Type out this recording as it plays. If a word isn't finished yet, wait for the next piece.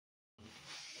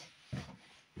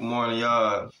Good morning,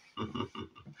 y'all.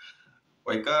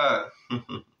 Wake up. I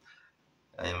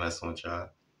ain't messing with y'all.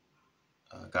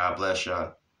 God bless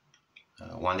y'all.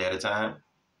 One day at a time,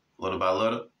 little by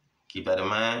little. Keep that in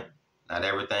mind. Not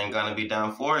everything gonna be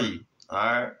done for you. All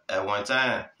right, at one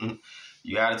time.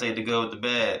 You gotta take the good with the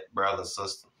bad, brother and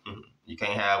sister. You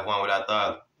can't have one without the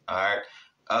other. All right,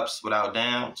 ups without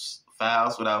downs,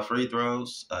 fouls without free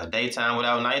throws, daytime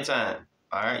without nighttime.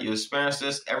 All right, you experience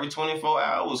this every 24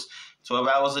 hours. 12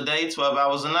 hours a day, 12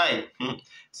 hours a night.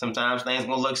 Sometimes things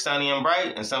going to look sunny and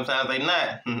bright, and sometimes they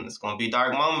not. It's going to be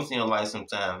dark moments in your life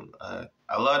sometimes.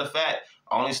 I love the fact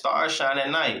only stars shine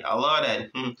at night. I love that.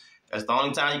 That's the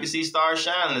only time you can see stars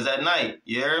shining is at night.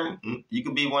 You hear me? You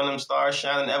could be one of them stars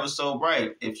shining ever so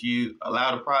bright if you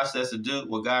allow the process to do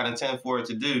what God intended for it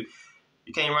to do.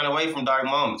 You can't run away from dark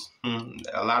moments.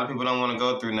 A lot of people don't want to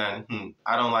go through nothing.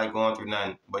 I don't like going through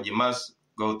nothing, but you must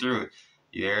go through it.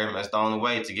 You hear me? That's the only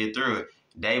way to get through it.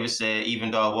 David said,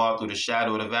 even though I walk through the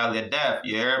shadow of the valley of death,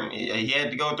 you hear me? He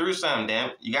had to go through something,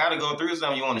 damn. You got to go through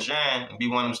something you want to shine and be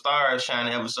one of them stars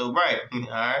shining ever so bright. All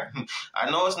right?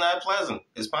 I know it's not pleasant.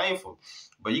 It's painful.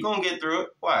 But you're going to get through it.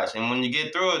 Watch. And when you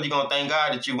get through it, you're going to thank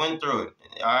God that you went through it.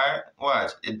 All right?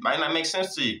 Watch. It might not make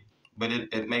sense to you, but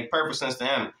it make perfect sense to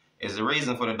him. It's the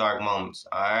reason for the dark moments.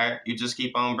 All right? You just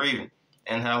keep on breathing.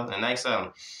 Inhale and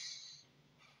exhale.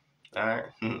 All right.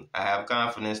 I have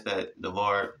confidence that the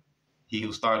Lord, he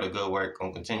who started a good work,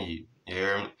 going to continue. You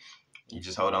hear me? You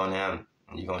just hold on to him,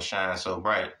 and you're going to shine so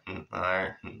bright. All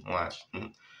right? Watch.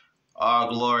 All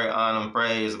glory, honor, and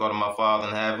praise go to my Father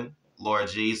in heaven, Lord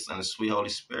Jesus, and the sweet Holy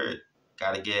Spirit.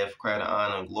 Got to give credit,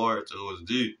 honor, and glory to who is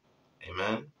due.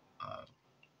 Amen.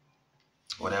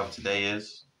 Whatever today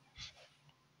is.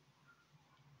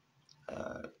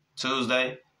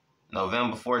 Tuesday,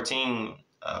 November 14th.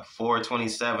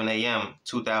 4:27 a.m.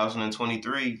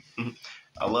 2023.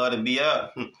 I love to be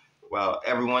up while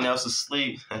everyone else is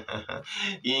asleep.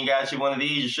 You ain't got you one of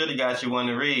these. You should have got you one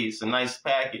to read. It's a nice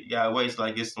packet. You gotta wait till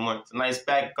I get some more. It's a nice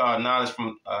packet called Knowledge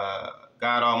from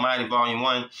God Almighty, Volume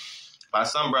 1, by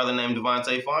some brother named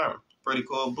Davante Pharaoh. Pretty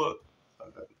cool book.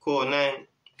 Cool name.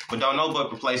 But don't no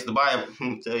book replace the Bible.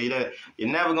 Tell you that. You're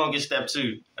never going to get step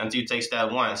 2 until you take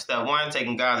step 1. Step 1,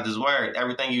 taking God at his word.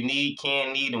 Everything you need,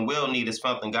 can need, and will need is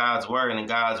found in God's word and in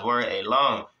God's word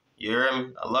alone. You hear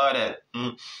me? I love that.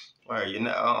 Word.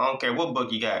 I don't care what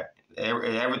book you got.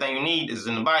 Everything you need is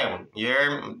in the Bible. You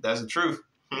hear me? That's the truth.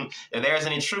 If there's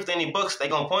any truth in any books, they're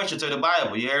going to point you to the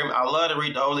Bible. You hear me? I love to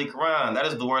read the Holy Quran. That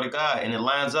is the word of God, and it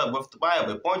lines up with the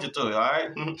Bible. It points you to it, all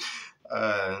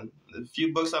right? A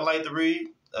few books I like to read,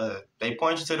 they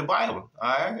point you to the Bible, all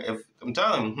right? If I'm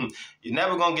telling you, you're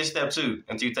never going to get step 2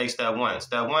 until you take step 1.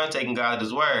 Step 1, taking God at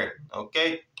his word,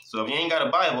 okay? So if you ain't got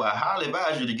a Bible, I highly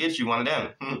advise you to get you one of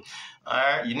them, all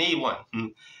right? You need one.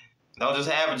 Don't just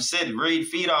have it to sit, read,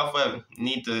 feed off of it. You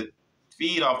need to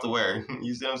feed off the word.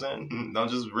 You see what I'm saying? Don't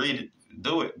just read it.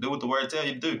 Do it. Do what the word tells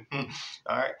you to do,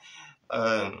 all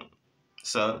right?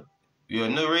 So if you're a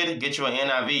new reader, get you an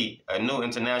NIV, a New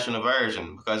International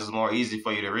Version, because it's more easy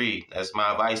for you to read. That's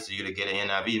my advice to you, to get an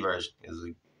NIV version.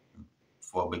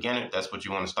 For a beginner, that's what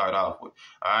you want to start off with.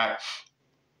 All right.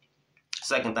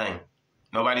 Second thing,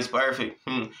 nobody's perfect.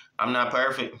 I'm not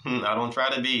perfect. I don't try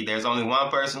to be. There's only one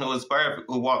person who is perfect,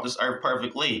 who walked this earth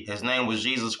perfectly. His name was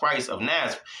Jesus Christ of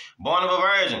Nazareth, born of a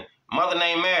virgin, mother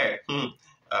named Mary,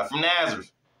 from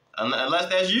Nazareth. Unless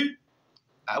that's you,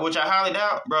 which I highly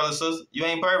doubt, brothers and sisters, you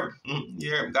ain't perfect.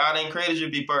 God ain't created you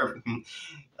to be perfect.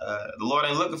 The Lord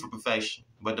ain't looking for perfection,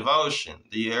 but devotion.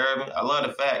 Do you hear me? I love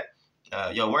the fact,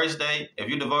 your worst day, if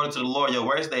you're devoted to the Lord, your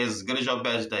worst day is as good as your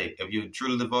best day. If you're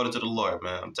truly devoted to the Lord,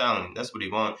 man, I'm telling you, that's what he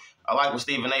wants. I like what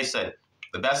Stephen A. said.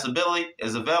 The best ability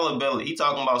is availability. He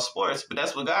talking about sports, but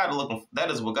that's what God looking. That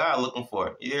is what God looking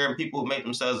for. You hear people who make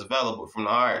themselves available from the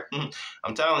heart.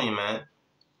 I'm telling you, man.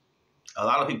 A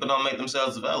lot of people don't make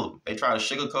themselves available. They try to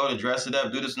sugarcoat it, dress it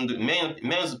up, do this and do.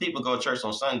 Millions of people go to church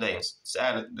on Sunday and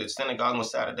Saturday, the synagogue on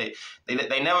Saturday.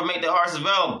 They never make their hearts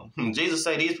available. Jesus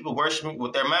said these people worship me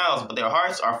with their mouths, but their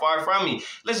hearts are far from me.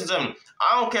 Listen to me.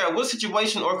 I don't care what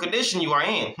situation or condition you are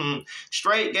in.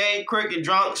 Straight, gay, crooked,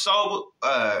 drunk, sober,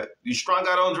 you strung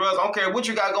out on drugs. I don't care what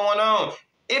you got going on.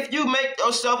 If you make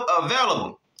yourself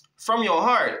available from your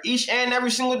heart each and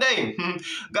every single day,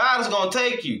 God is going to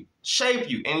take you, shape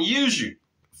you, and use you.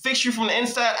 Fix you from the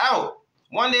inside out.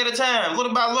 One day at a time,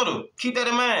 little by little. Keep that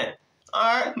in mind. All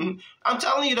right? I'm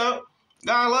telling you, though,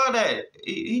 God love that.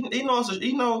 He knows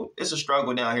it's a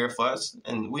struggle down here for us.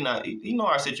 And he know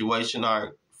our situation,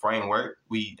 our framework.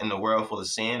 We in the world full of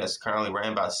sin that's currently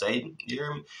ran by Satan. You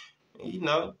hear me?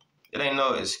 It ain't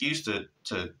no excuse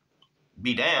to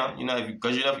be down, you know,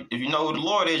 because if you know who the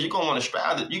Lord is, you're gonna want to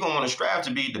strive. You're gonna want to strive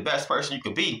to be the best person you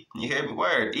could be. You hear me?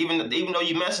 Word. Even though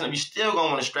you're messing up, you still gonna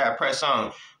want to strive, press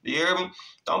on. You hear me?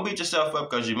 Don't beat yourself up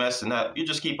because you're messing up. You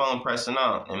just keep on pressing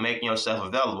on and making yourself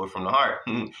available from the heart.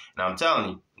 And I'm telling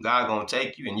you, God gonna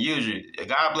take you and use you.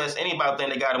 God bless anybody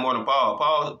think they got it more than Paul.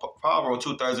 Paul wrote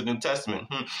 2/3 of the New Testament.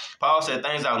 Paul said,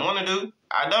 things I want to do,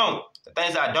 I don't. The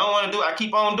things I don't want to do, I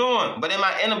keep on doing. But in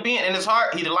my inner being, in his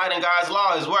heart, he delighted in God's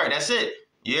law, his word. That's it.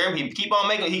 You hear me?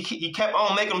 He kept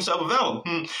on making himself available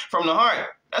from the heart.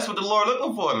 That's what the Lord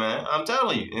looking for, man. I'm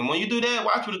telling you. And when you do that,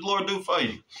 watch what the Lord do for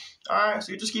you. All right?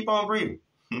 So you just keep on breathing.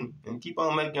 And keep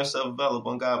on making yourself available.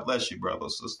 And God bless you, brother or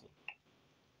sister.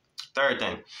 Third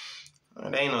thing.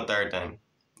 There ain't no third thing.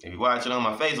 If you watch it on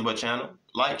my Facebook channel,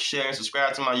 like, share, and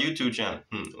subscribe to my YouTube channel.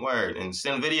 Word. And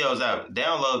send videos out.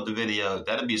 Download the videos.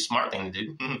 That'll be a smart thing to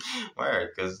do.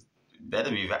 Word. Because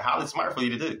that'll be highly smart for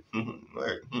you to do.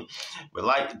 Word.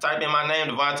 But type in my name,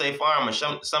 Davante Farmer.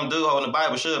 Some dude holding the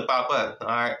Bible should pop up. All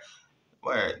right.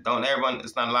 Word. Don't everyone,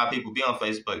 it's not a lot of people be on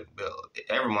Facebook, but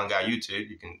everyone got YouTube.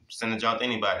 You can send a junk to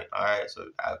anybody. All right. So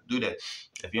I do that.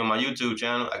 If you're on my YouTube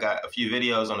channel, I got a few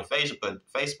videos on the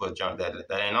Facebook junk that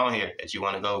ain't on here that you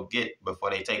want to go get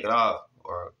before they take it off.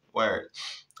 Or word.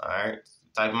 All right.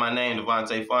 Type in my name,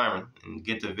 Davante Farmer, and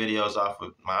get the videos off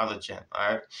of my other channel.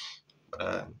 All right. But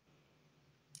I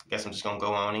guess I'm just gonna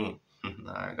go on in.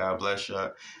 All right. God bless you.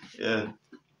 Yeah.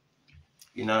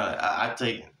 You know, I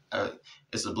take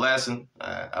it's a blessing.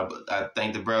 I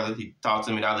thank the brother. He talked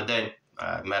to me the other day.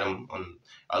 I met him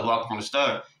I was walking from the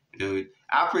store. Dude,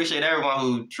 I appreciate everyone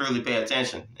who truly pay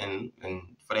attention and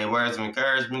for their words of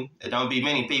encouragement. It don't be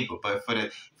many people, but for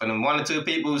the 1 or 2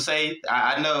 people who say,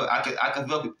 I know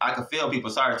I can feel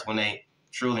people's hearts when they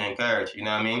truly encourage. You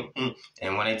know what I mean?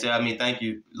 And when they tell me, thank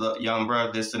you, young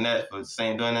brother, this and that for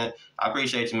doing that, I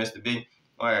appreciate you, Mr. B.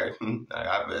 Word.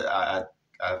 I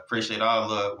appreciate all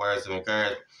the words of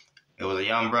encouragement. It was a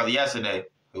young brother yesterday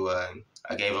who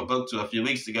I gave a book to a few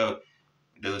weeks ago.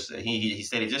 Dude, he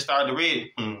said he just started to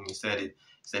read it. He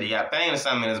said he got pain or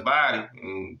something in his body.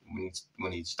 And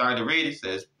when he started to read it, he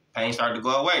says pain started to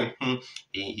go away.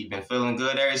 He been feeling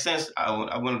good ever since. I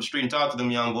went up the street and talked to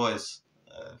them young boys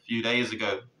a few days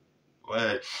ago.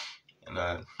 Word.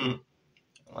 And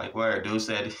like word, dude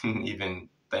said even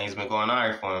things been going all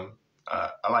right for him.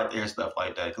 I like to hear stuff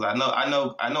like that because I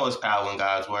know it's power in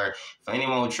God's word. For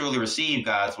anyone who truly receive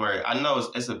God's word, I know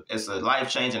it's a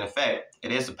life-changing effect.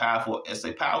 It's a powerful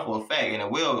effect, and it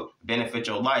will benefit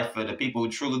your life for the people who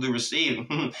truly do receive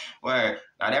it. Where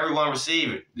not everyone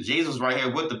receive it. Jesus right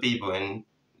here with the people, and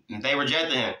they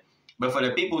rejected him. But for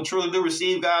the people who truly do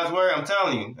receive God's word, I'm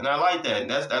telling you, and I like that.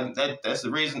 That's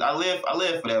the reason I live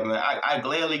for that, man.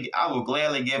 I will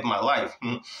gladly give my life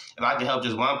if I can help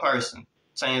just one person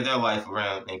change their life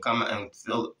around and come and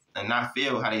feel and not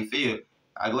feel how they feel.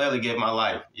 I gladly give my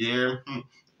life. You hear?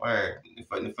 Word.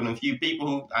 For the few people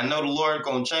who I know the Lord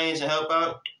gonna change and help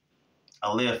out,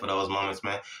 I live for those moments,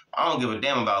 man. I don't give a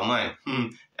damn about money.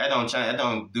 That don't change. That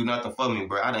don't do nothing for me,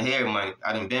 bro. I done had money.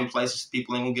 I done been places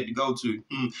people ain't gonna get to go to.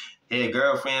 Had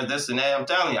girlfriends, this and that. I'm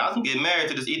telling you, I can get married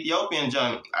to this Ethiopian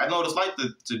junk. I know what it's like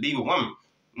to be with women.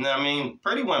 You know what I mean?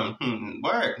 Pretty women.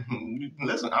 Word.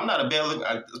 Listen, I'm not a bad look.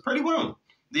 It's pretty women.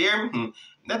 Do you hear me?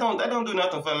 That don't do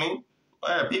nothing for me.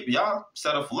 Word. People, y'all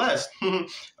settle for less. I'm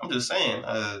just saying.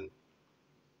 Word.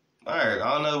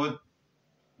 I don't know what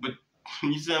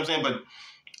you see what I'm saying, but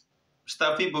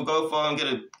stuff people go for and get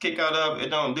a kick out of, it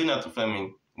don't do nothing for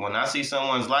me. When I see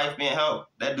someone's life being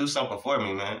helped, that do something for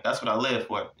me, man. That's what I live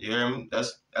for. You hear me?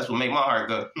 That's what make my heart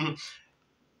go.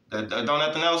 Don't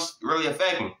nothing else really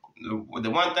affect me. The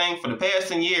one thing for the past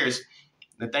 10 years,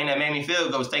 the thing that made me feel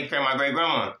good was taking care of my great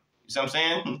grandma. You see what I'm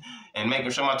saying? And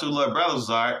making sure my 2 little brothers was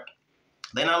all right.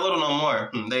 They're not little no more.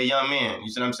 They're young men. You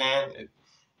see what I'm saying?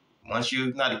 Once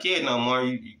you're not a kid no more,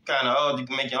 you kind of old, you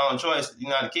can make your own choice.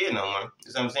 You're not a kid no more.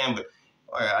 You see what I'm saying? But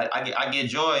I get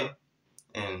joy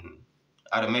and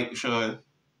out of making sure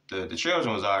the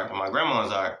children was all right and my grandma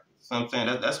was all right. You know what I'm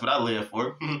saying? That's what I live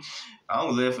for. I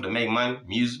don't live for to make money,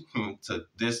 music, to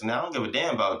this and that. I don't give a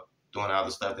damn about doing all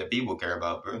the stuff that people care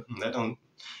about, bro. That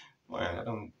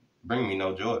don't bring me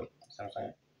no joy. You know what I'm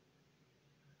saying?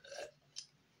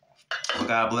 Well,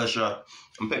 God bless y'all.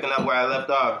 I'm picking up where I left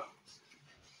off.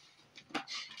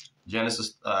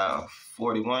 Genesis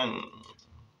 41,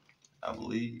 I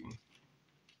believe.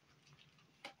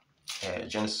 Yeah,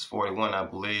 Genesis 41, I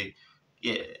believe.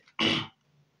 Yeah.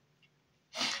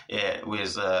 Yeah, it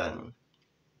was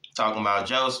talking about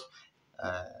Joseph.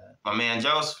 My man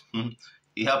Joseph,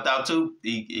 he helped out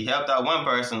he helped out one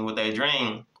person with their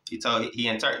dream. God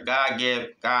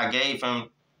gave him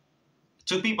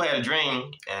two people had a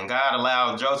dream, and God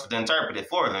allowed Joseph to interpret it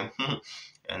for them.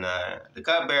 And the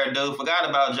cupbearer dude forgot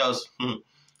about Joseph.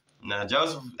 Now,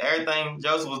 everything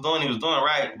Joseph was doing, he was doing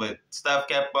right, but stuff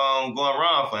kept on going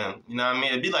wrong for him. You know what I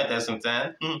mean? It'd be like that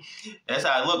sometimes. That's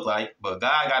how it looked like. But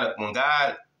when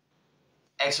God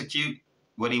execute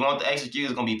what he wants to execute,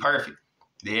 it's going to be perfect.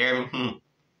 You hear me?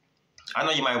 I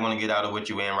know you might want to get out of what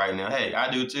you're in right now. Hey,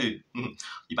 I do too.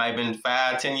 You might have been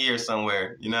 5-10 years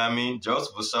somewhere. You know what I mean?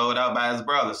 Joseph was sold out by his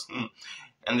brothers.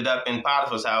 Ended up in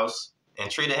Potiphar's house and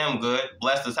treated him good,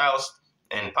 blessed his house.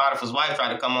 And Potiphar's wife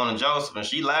tried to come on to Joseph, and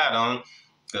she lied on him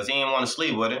because he didn't want to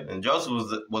sleep with her. And Joseph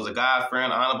was a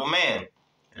God-fearing, honorable man.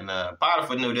 And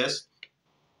Potiphar knew this.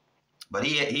 But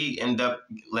he ended up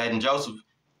letting Joseph,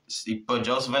 he put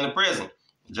Joseph in the prison.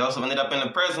 Joseph ended up in the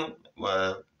prison,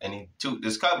 and he took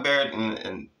this cupbearer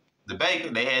and the baker.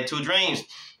 They had two dreams.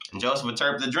 And Joseph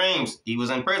interpreted the dreams. He was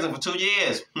in prison for 2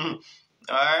 years. All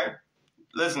right?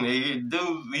 Listen, he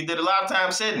did a lot of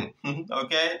time sitting,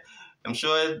 okay? I'm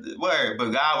sure it worked, but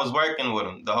God was working with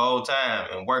him the whole time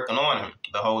and working on him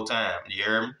the whole time. You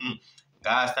hear me?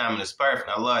 God's timing is perfect.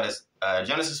 I love this.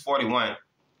 Genesis 41,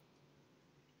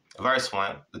 verse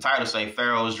 1. The title say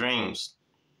Pharaoh's dreams.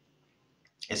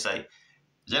 It say,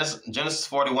 Genesis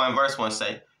 41, verse 1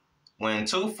 say, when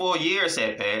 2 full years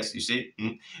had passed, you see,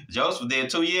 Joseph did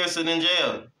 2 years sitting in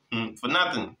jail. For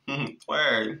nothing.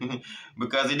 Word.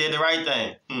 Because he did the right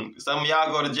thing. Some of y'all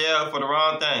go to jail for the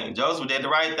wrong thing. Joseph did the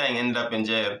right thing, ended up in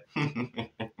jail.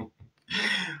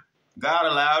 God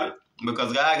allowed it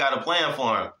because God got a plan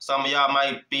for him. Some of y'all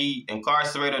might be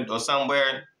incarcerated or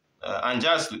somewhere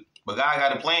unjustly, but God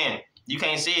got a plan. You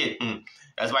can't see it.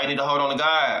 That's why you need to hold on to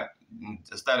God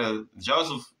instead of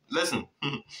Joseph. Listen,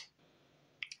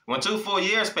 when 2 full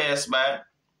years passed by,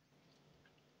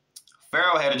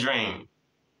 Pharaoh had a dream.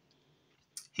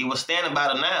 He was standing by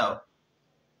the Nile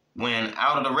when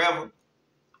out of the river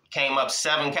came up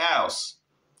 7 cows,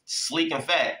 sleek and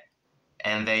fat,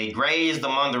 and they grazed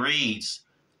among the reeds.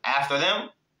 After them,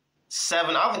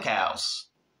 7 other cows,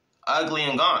 ugly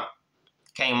and gaunt,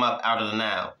 came up out of the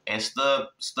Nile and stood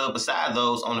beside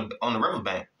those on the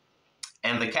riverbank.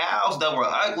 And the cows that were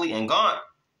ugly and gaunt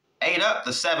ate up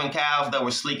the 7 cows that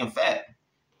were sleek and fat.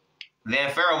 Then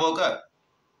Pharaoh woke up.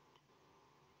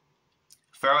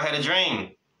 Pharaoh had a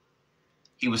dream.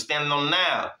 He was standing on the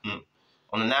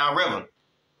Nile River.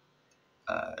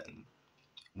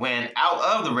 When out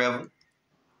of the river,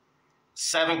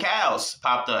 7 cows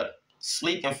popped up,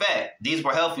 sleek and fat. These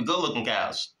were healthy, good-looking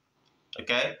cows.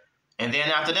 Okay? And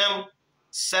then after them,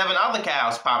 7 other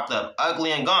cows popped up,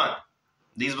 ugly and gaunt.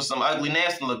 These were some ugly,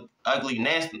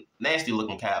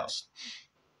 nasty-looking cows.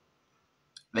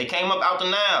 They came up out the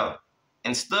Nile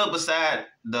and stood beside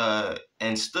those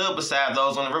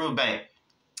on the riverbank.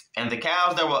 And the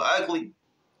cows that were ugly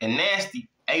and nasty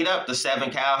ate up the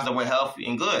 7 cows that were healthy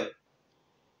and good.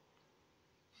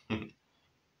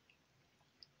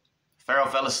 Pharaoh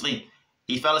fell asleep.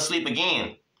 He fell asleep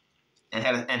again and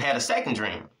had a second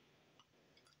dream.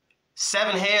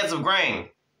 7 heads of grain,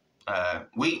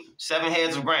 wheat, 7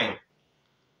 heads of grain,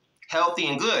 healthy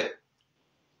and good,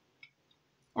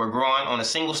 were growing on a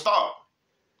single stalk.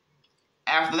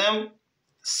 After them,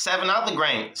 7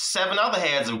 other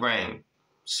heads of grain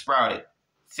sprouted,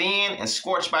 thin and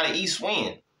scorched by the east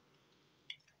wind.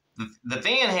 The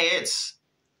thin heads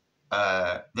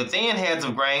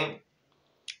of grain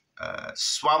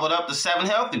swallowed up the 7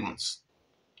 healthy ones,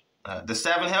 the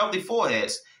 7 healthy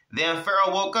foreheads. Then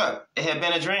Pharaoh woke up. It had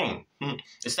been a dream.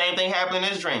 The same thing happened in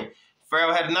his dream.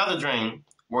 Pharaoh had another dream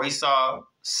where he saw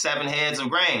 7 heads of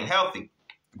grain, healthy,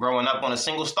 growing up on a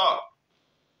single stalk.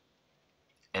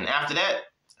 And after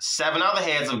that, 7 other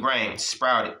heads of grain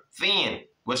sprouted, thin,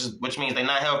 which means they're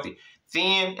not healthy,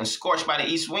 thin and scorched by the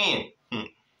east wind,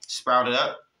 sprouted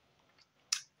up.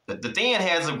 The thin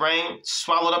heads of grain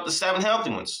swallowed up the 7 healthy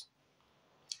ones.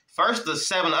 First, the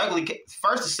 7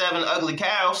 ugly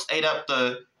cows ate up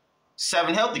the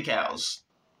 7 healthy cows.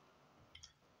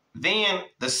 Then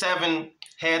the 7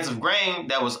 heads of grain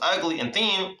that was ugly and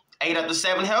thin ate up the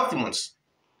 7 healthy ones.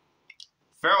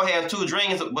 Pharaoh had 2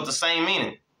 dreams with the same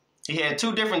meaning. He had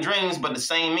 2 different dreams, but the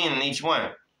same meaning in each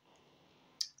one.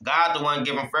 God the one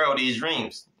giving Pharaoh these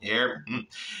dreams. Yeah.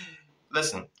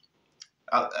 Listen,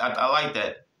 I like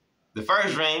that. The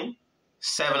first dream,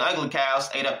 7 ugly cows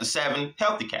ate up the 7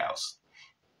 healthy cows.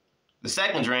 The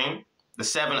second dream, the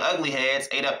 7 ugly heads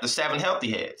ate up the 7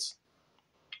 healthy heads.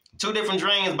 2 different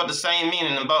dreams, but the same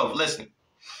meaning in both. Listen.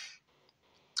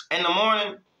 In the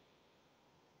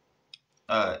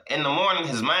morning,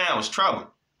 his mind was troubled.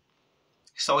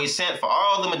 So he sent for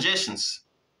all the magicians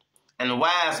and the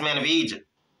wise men of Egypt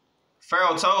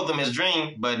Pharaoh told them his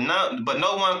dream, but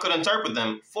no one could interpret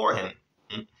them for him.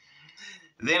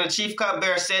 Then the chief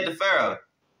cupbearer said to Pharaoh,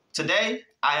 "Today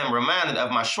I am reminded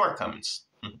of my shortcomings."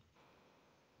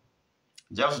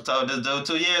 Joseph told this dude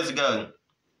 2 years ago.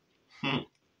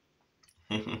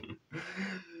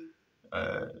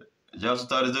 Joseph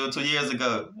told this dude 2 years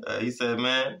ago. He said,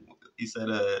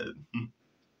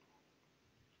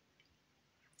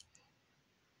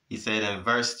 in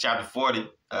chapter 40,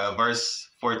 verse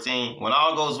 14, "When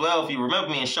all goes well, if you remember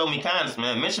me and show me kindness,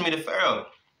 man, mention me to Pharaoh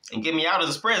and get me out of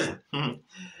this prison."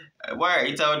 Word,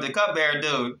 he told the cupbearer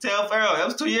dude, "Tell Pharaoh, that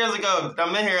was 2 years ago.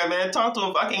 I'm in here, man. Talk to him.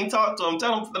 If I can't talk to him,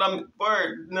 tell him that I'm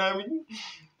word." You know what I mean?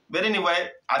 But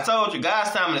anyway, I told you,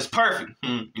 God's timing is perfect.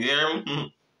 You hear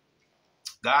me?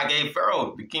 God gave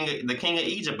Pharaoh, the king of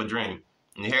Egypt, a dream.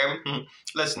 You hear me?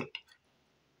 Listen.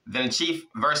 Then the chief,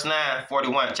 verse 9,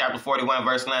 41, chapter 41,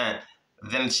 verse 9.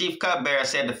 Then the chief cupbearer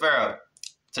said to Pharaoh,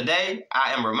 "Today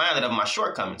I am reminded of my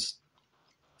shortcomings.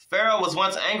 Pharaoh was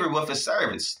once angry with his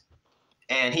servants,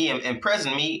 and he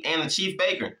imprisoned me and the chief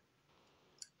baker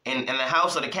in the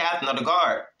house of the captain of the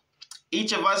guard.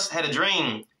 Each of us had a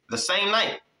dream the same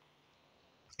night,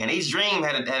 and each dream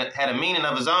had a meaning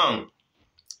of his own.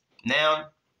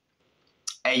 Now,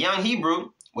 a young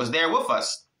Hebrew was there with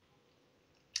us,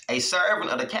 a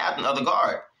servant of the captain of the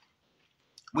guard.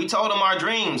 We told him our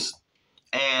dreams,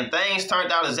 and things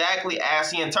turned out exactly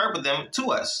as he interpreted them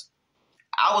to us.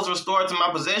 I was restored to my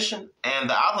position, and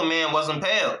the other man was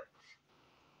impaled.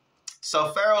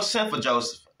 So Pharaoh sent for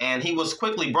Joseph, and he was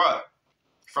quickly brought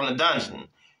from the dungeon.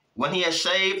 When he had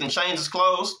shaved and changed his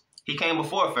clothes, he came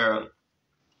before Pharaoh.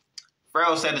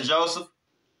 Pharaoh said to Joseph,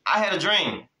 "I had a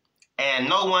dream, and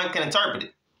no one can interpret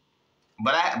it.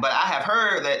 But I have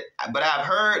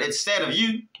heard it said of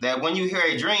you that when you hear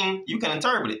a dream, you can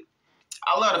interpret it."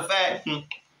 I love the fact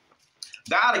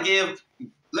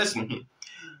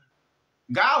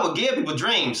God will give people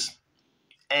dreams,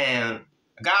 and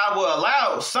God will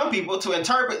allow some people to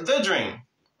interpret the dream.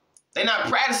 They're not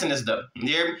practicing this stuff. You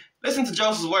hear me? Listen to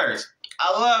Joseph's words.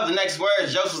 I love the next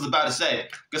words Joseph's about to say,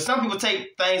 because some people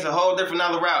take things a whole different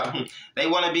other route. They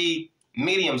want to be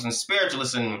mediums and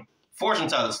spiritualists and fortune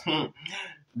tellers.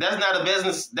 That's not a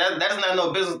business. That's not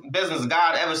no business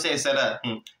God ever said set up.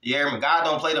 You hear me? God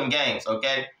don't play them games.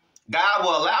 Okay. God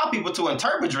will allow people to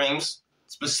interpret dreams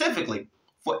specifically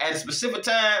at a specific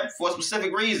time for a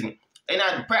specific reason. They're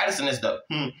not practicing this stuff.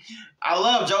 I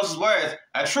love Joseph's words.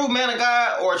 A true man of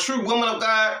God or a true woman of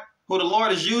God who the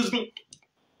Lord is using,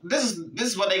 this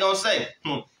is what they're going to say.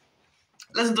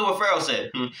 Listen to what Pharaoh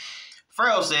said.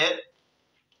 Pharaoh said,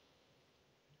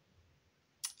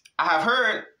 "I have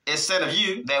heard it said of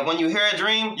you that when you hear a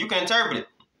dream, you can interpret it."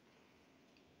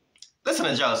 Listen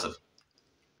to Joseph.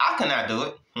 "I cannot do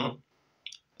it."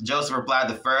 Joseph replied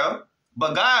to Pharaoh,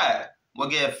 "But God will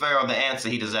give Pharaoh the answer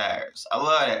he desires." I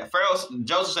love that.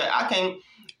 Joseph said,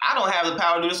 I don't have the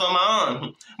power to do this on my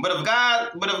own. But if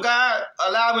God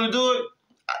allowed me to do it,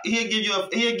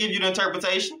 he'll give you the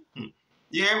interpretation.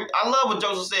 You hear me? I love what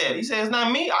Joseph said. He said, "It's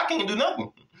not me. I can't do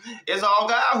nothing. It's all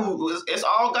God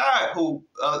who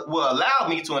will allow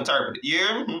me to interpret it." You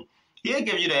hear me? He'll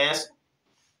give you the answer.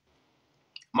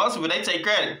 Most people, they take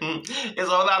credit. There's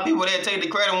a lot of people that take the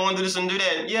credit and want to do this and do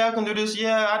that. "Yeah, I can do this.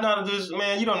 Yeah, I know how to do this."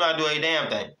 Man, you don't know how to do a damn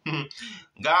thing.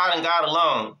 God and God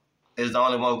alone is the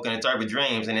only one who can interpret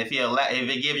dreams. And if he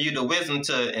give you the wisdom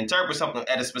to interpret something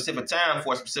at a specific time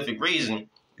for a specific reason,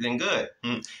 then good.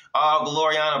 All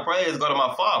glory, honor, praise go to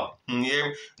my Father. You hear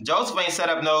me? Joseph ain't set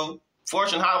up no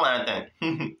fortune hotline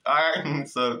thing. All right?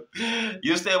 So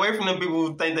you stay away from them people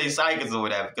who think they psychics or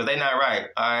whatever, because they not right.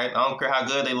 All right? I don't care how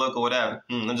good they look or whatever.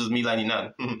 That's just me letting you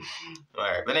know. All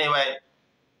right. But anyway,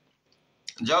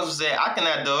 Joseph said, "I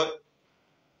cannot do it."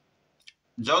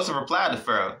 Joseph replied to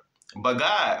Pharaoh, "But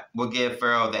God will give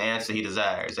Pharaoh the answer he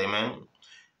desires." Amen.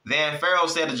 Then Pharaoh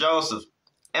said to Joseph,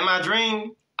 "In my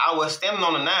dream, I was standing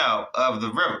on the Nile of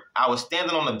the river. I was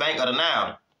standing on the bank of the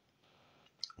Nile,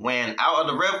 when out of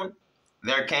the river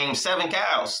there came 7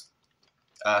 cows,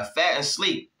 fat and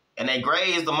sleek, and they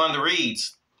grazed among the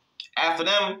reeds. After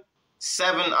them,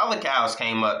 7 other cows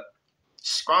came up,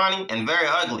 scrawny and very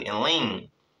ugly and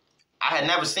lean. I had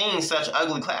never seen such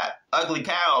ugly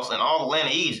cows in all the land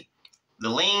of Egypt. The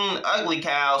lean, ugly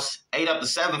cows ate up the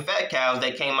 7 fat cows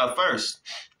that came up first.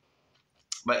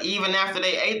 But even after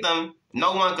they ate them,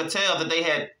 no one could tell that they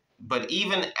had. But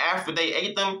even after they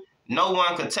ate them, no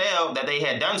one could tell that they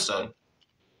had done so.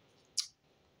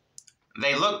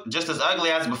 They looked just as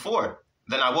ugly as before.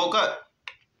 Then I woke up.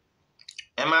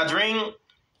 In my dream,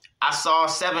 I saw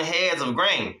 7 heads of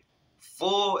grain,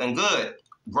 full and good,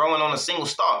 growing on a single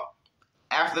stalk.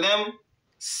 After them,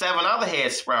 7 other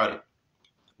heads sprouted,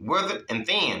 withered and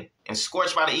thin, and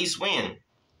scorched by the east wind.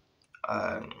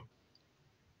 The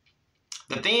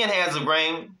thin heads of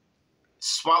grain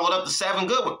swallowed up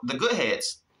the good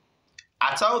heads.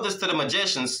 I told this to the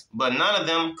magicians, but none of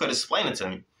them could explain it to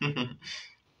me.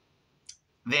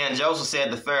 Then Joseph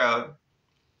said to Pharaoh,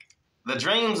 the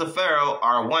dreams of Pharaoh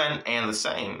are one and the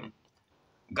same.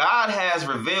 God has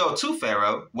revealed to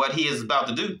Pharaoh what he is about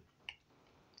to do.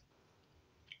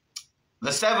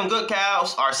 The 7 good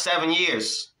cows are 7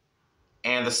 years,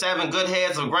 and the 7 good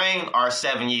heads of grain are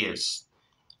 7 years.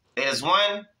 It is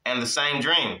one and the same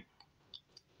dream.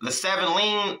 The 7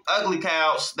 lean, ugly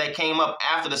cows that came up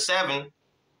after the 7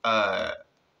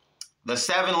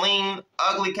 lean,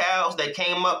 ugly cows that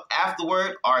came up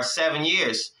afterward are 7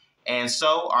 years, and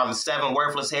so are the 7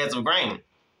 worthless heads of grain,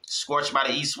 scorched by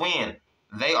the east wind.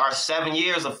 They are 7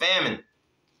 years of famine.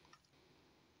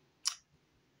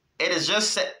 It is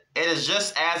just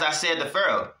as I said to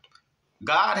Pharaoh.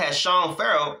 God has shown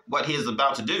Pharaoh what he is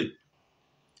about to do.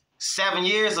 7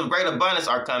 years of great abundance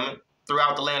are coming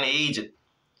throughout the land of Egypt,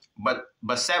 but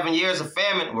 7 years of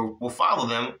famine will follow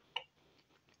them.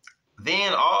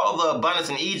 Then all the abundance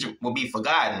in Egypt will be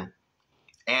forgotten,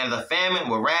 and the famine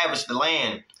will ravage the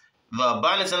land. The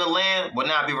abundance in the land will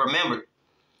not be remembered,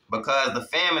 because the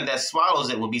famine that swallows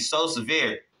it will be so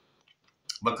severe.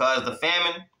 Because the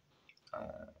famine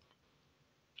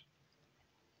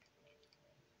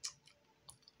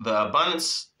the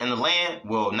abundance in the land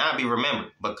will not be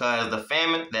remembered, because the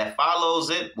famine that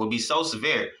follows it will be so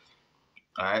severe.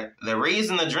 All right. The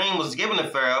reason the dream was given to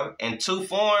Pharaoh in 2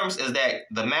 forms is that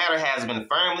the matter has been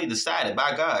firmly decided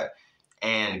by God,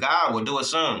 and God will do it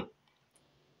soon.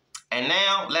 And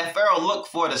now let Pharaoh look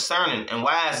for a discerning and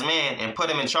wise man and put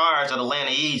him in charge of the land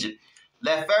of Egypt.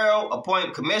 Let Pharaoh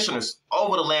appoint commissioners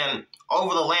over the land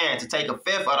to take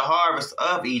 1/5 of the harvest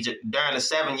of Egypt during the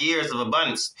 7 years of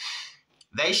abundance.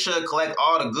 They should collect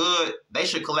all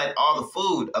the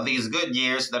food of these good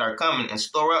years that are coming and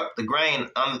store up the grain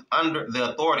under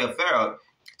the authority of Pharaoh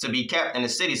to be kept in the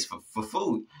cities for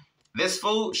food. This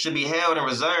food should be held in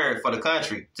reserve for the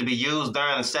country to be used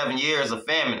during the 7 years of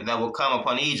famine that will come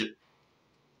upon Egypt.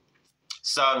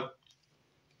 So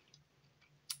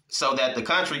that the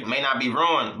country may not be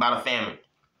ruined by the famine.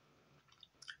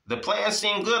 The plan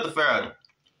seemed good to Pharaoh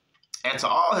and to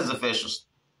all his officials.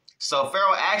 So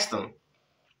Pharaoh asked them,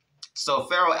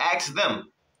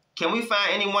 can we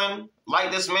find anyone like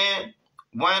this man,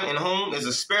 one in whom is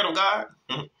the Spirit of God?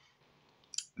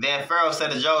 Then Pharaoh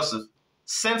said to Joseph,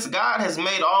 since God has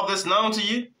made all this known to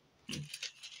you.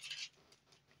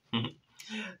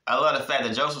 I love the fact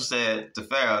that Joseph said to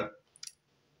Pharaoh,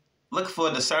 look for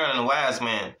a discerning and wise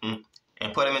man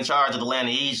and put him in charge of the land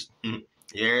of Egypt. You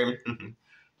hear me?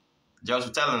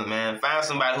 Joseph telling him, man, find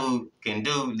somebody who can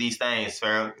do these things,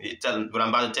 Pharaoh. Tell him what I'm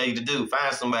about to tell you to do.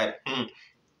 Find somebody.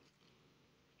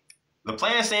 The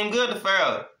plan seemed good to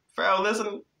Pharaoh. Pharaoh,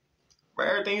 listen, for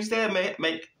everything you said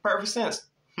make perfect sense.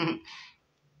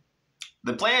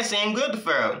 The plan seemed good to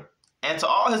Pharaoh and to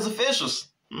all his officials.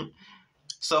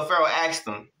 So Pharaoh asked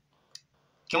them,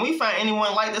 can we find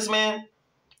anyone like this man,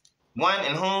 one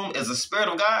in whom is the Spirit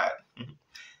of God?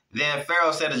 Then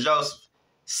Pharaoh said to Joseph,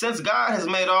 since God has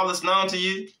made all this known to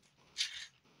you,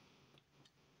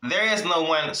 there is no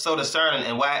one so discerning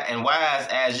and wise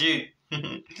as you.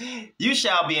 You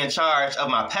shall be in charge of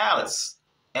my palace,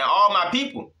 and all my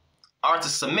people are to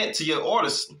submit to your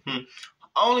orders.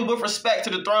 Only with respect to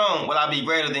the throne will I be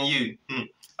greater than you.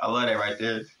 I love that right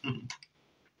there.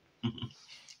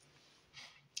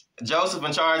 Joseph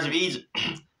in charge of Egypt.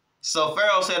 So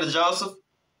Pharaoh said to Joseph,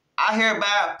 I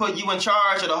hereby put you in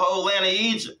charge of the whole land of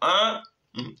Egypt.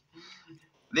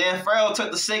 Then Pharaoh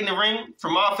took the signet ring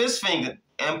from off his finger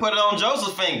and put it on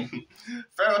Joseph's finger.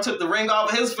 Pharaoh took the ring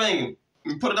off of his finger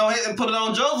and put it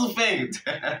on Joseph's finger.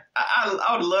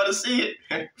 I would love to see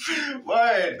it.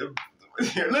 Boy,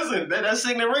 listen, that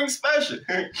signet ring special.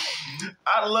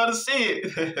 I'd love to see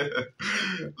it.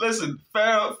 Listen,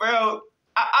 Pharaoh,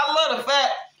 I love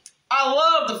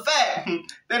the fact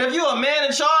that if you're a man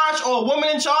in charge or a woman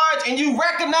in charge and you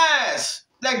recognize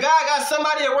that God got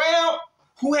somebody around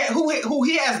who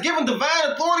he has given divine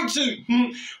authority to,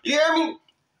 you hear me?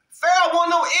 Pharaoh wasn't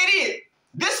no idiot.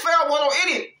 This Pharaoh wasn't no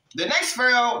idiot. The next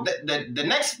Pharaoh,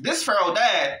 this Pharaoh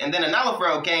died, and then another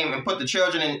Pharaoh came and put the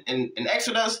children in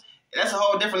Exodus. That's a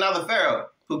whole different other Pharaoh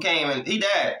who came and he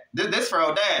died. This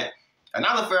Pharaoh died.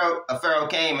 Another Pharaoh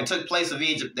came and took place of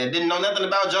Egypt that didn't know nothing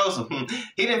about Joseph.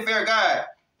 He didn't fear God.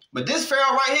 But this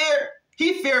Pharaoh right here,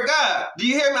 he feared God. Do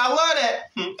you hear me? I love that.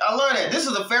 I love that. This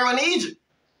is a Pharaoh in Egypt.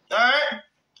 All right?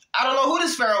 I don't know who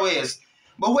this Pharaoh is.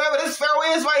 But whoever this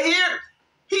Pharaoh is right here,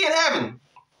 he in heaven.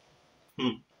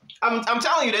 I'm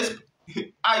telling you this.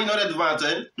 How you know that,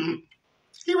 Davante?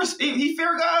 He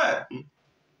feared God.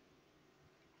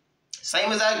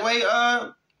 Same exact way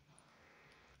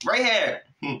Rahab.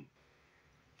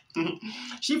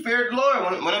 She feared the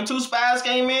Lord. When them two spies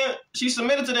came in, she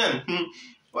submitted to them.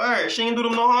 Word. She didn't do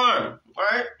them no harm.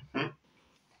 Right?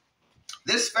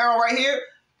 This Pharaoh right here,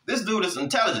 this dude is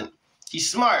intelligent. He's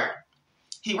smart.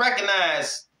 He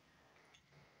recognized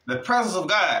the presence of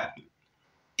God.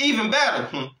 Even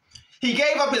better, he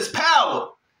gave up his power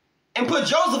and put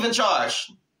Joseph in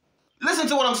charge. Listen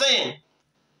to what I'm saying.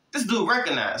 This dude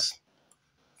recognized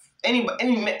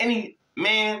any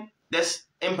man that's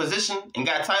in position and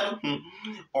got title,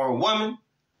 or a woman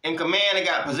in command and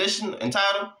got position and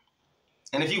title,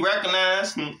 and if you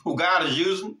recognize who God is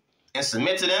using and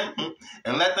submit to them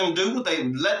and let them do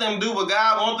what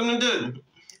God wants them to do,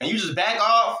 and you just back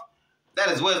off, that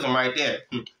is wisdom right there.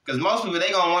 Because most people,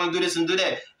 they gonna want to do this and do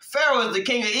that. Pharaoh is the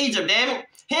king of Egypt, damn it.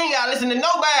 He ain't gotta listen to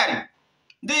nobody.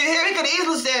 Did you hear? He could have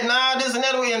easily said, nah, this and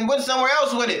that, and went somewhere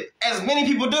else with it, as many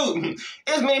people do.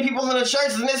 There's many people in the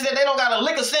churches and this, that, they don't got a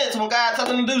lick of sense when God tells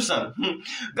them to do something.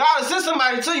 God will send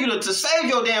somebody to you to save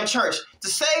your damn church, to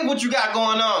save what you got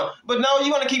going on. But no,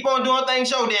 you want to keep on doing things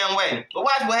your damn way. But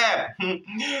watch what happened.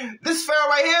 This Pharaoh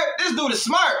right here, this dude is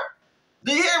smart.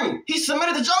 Do you hear me? He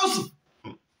submitted to Joseph.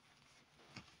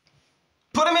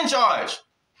 Put him in charge.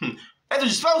 That's what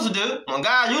you're supposed to do. When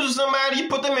God uses somebody, you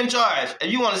put them in charge.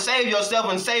 If you want to save yourself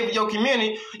and save your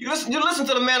community, you listen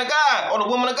to the man of God or the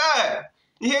woman of God.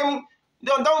 You hear me?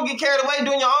 Don't get carried away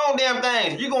doing your own damn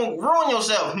things. You're going to ruin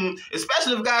yourself,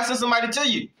 especially if God sends somebody to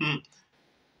you.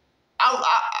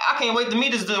 I can't wait to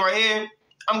meet this dude right here.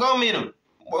 I'm going to meet him.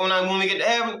 When we get to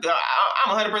heaven,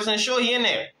 I'm 100% sure he in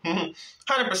there.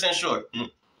 100% sure.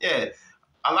 Yeah.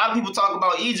 A lot of people talk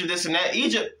about Egypt, this and that.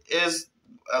 Egypt is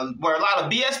where a lot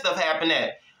of BS stuff happened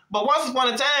at. But once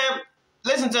upon a time,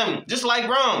 listen to me, just like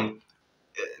Rome,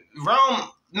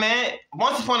 man,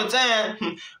 once upon a time,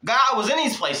 God was in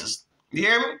these places. You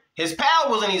hear me? His power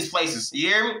was in these places. You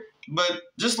hear me? But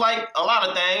just like a lot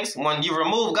of things, when you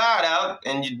remove God out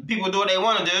and people do what they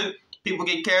want to do, people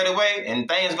get carried away and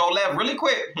things go left really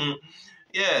quick.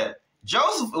 Yeah.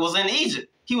 Joseph was in Egypt.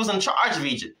 He was in charge of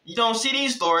Egypt. You don't see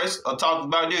these stories or talk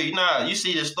about, do you? Nah, you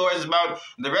see the stories about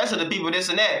the rest of the people, this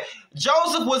and that.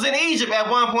 Joseph was in Egypt at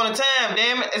one point in time,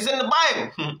 damn it. It's in the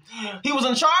Bible. He was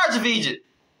in charge of Egypt.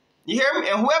 You hear me?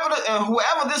 And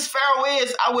whoever this Pharaoh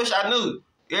is, I wish I knew.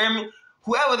 You hear me?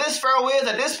 Whoever this Pharaoh is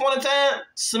at this point in time,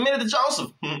 submitted to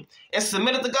Joseph and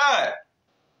submitted to God.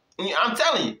 I'm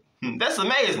telling you, that's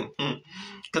amazing.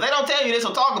 Because they don't tell you this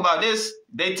or talk about this.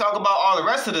 They talk about all the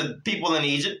rest of the people in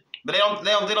Egypt. But they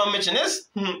don't mention this.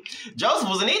 Joseph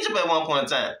was in Egypt at one point in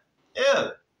time. Yeah.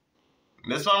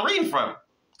 That's what I'm reading from.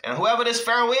 And whoever this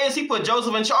Pharaoh is, he put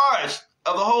Joseph in charge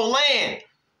of the whole land.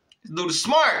 This dude is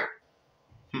smart.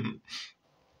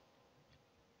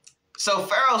 So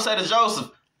Pharaoh said to Joseph,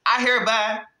 I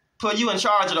hereby put you in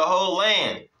charge of the whole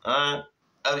land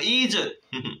of Egypt.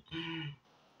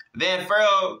 Then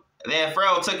Pharaoh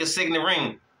took his signet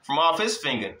ring from off his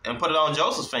finger and put it on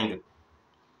Joseph's finger.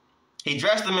 He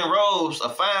dressed him in robes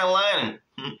of fine lining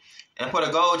and put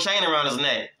a gold chain around his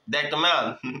neck, decked him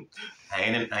out. I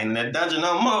ain't in that dungeon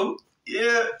no more.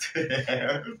 Yeah.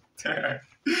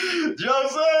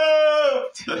 Joseph!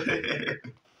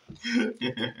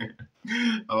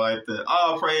 I like that.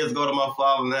 All praise go to my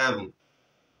Father in heaven.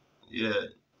 Yeah.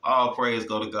 All praise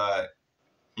go to God.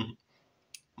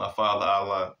 My Father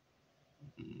Allah.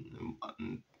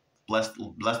 Bless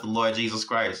the Lord Jesus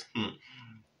Christ.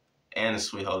 And the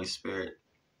sweet Holy Spirit.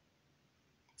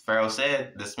 Pharaoh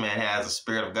said, this man has the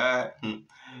Spirit of God.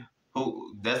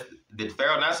 Did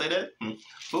Pharaoh not say that?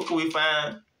 Who can we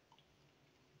find?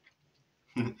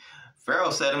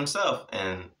 Pharaoh said himself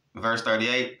in verse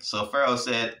 38. So Pharaoh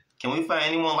said, can we find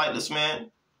anyone like this man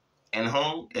in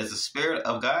whom is the Spirit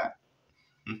of God?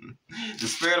 The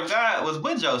Spirit of God was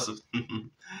with Joseph.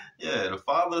 Yeah, the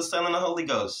Father, the Son, and the Holy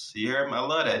Ghost. You hear me? I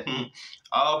love that.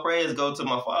 All praise go to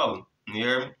my Father. You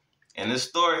hear me? And this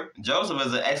story, Joseph,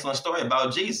 is an excellent story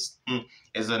about Jesus.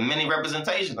 It's a mini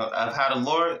representation of how the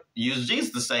Lord used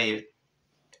Jesus to save.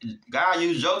 God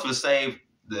used Joseph to save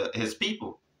his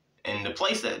people and the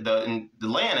place in the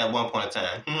land at one point in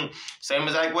time. Same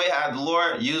exact way how the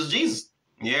Lord used Jesus.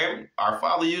 Yeah, our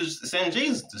Father sent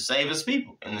Jesus to save his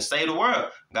people and to save the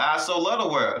world. God so loved the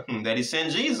world that he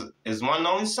sent Jesus, his one and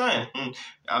only Son.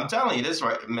 I'm telling you this,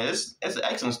 right, man. It's an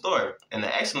excellent story and an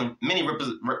excellent mini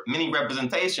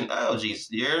representation of Jesus.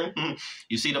 Yeah,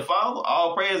 you see the Father.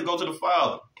 All praise go to the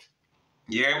Father.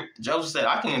 Yeah, Joseph said,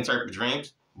 "I can interpret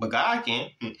dreams, but God can."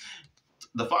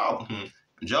 The Father.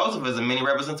 Joseph is a mini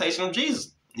representation of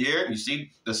Jesus. Here, you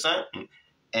see the sun.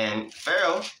 And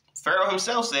Pharaoh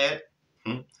himself said,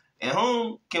 and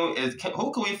who can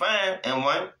we find? And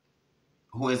one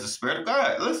who is the Spirit of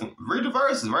God. Listen, read the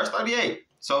verses, verse 38.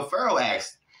 So Pharaoh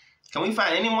asked, can we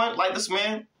find anyone like this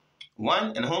man?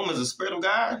 One in whom is the Spirit of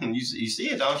God? And you see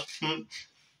it, don't you?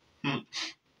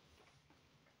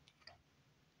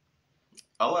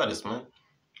 I love this, man.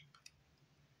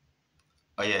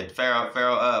 Oh yeah,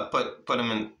 Pharaoh put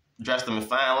him in, dressed him in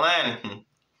fine lining,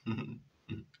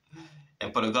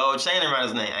 and put a gold chain around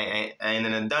his neck. I ain't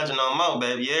in a dungeon no more,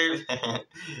 baby. Yeah,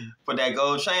 put that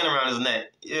gold chain around his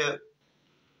neck. Yeah.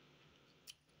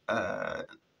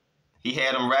 He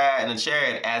had him ride in a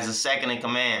chariot as a second in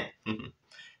command,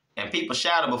 and people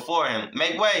shouted before him,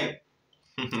 "Make way!"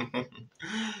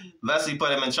 Thus he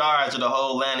put him in charge of the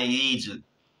whole land of Egypt.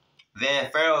 Then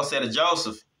Pharaoh said to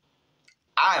Joseph,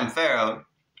 "I am Pharaoh,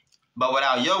 but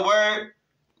without your word,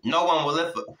 no one will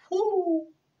live." Whoo!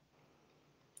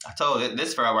 I told you,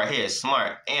 this Pharaoh right here is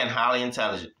smart and highly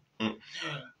intelligent.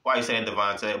 Why you say that,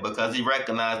 Davante? Because he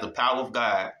recognized the power of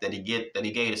God that he gave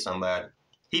to somebody.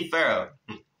 He Pharaoh.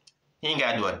 He ain't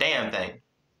got to do a damn thing.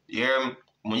 You hear me?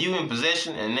 When you in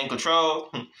position and in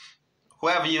control,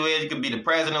 whoever you is, you could be the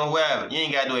president or whoever. You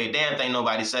ain't got to do a damn thing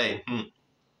nobody say.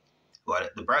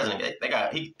 But the president,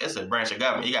 it's a branch of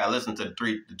government. You got to listen to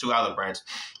the two other branches.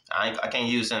 I can't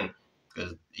use him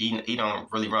because he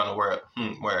don't really run the world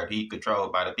where he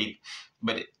controlled by the people.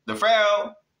 But the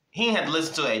Pharaoh, he ain't had to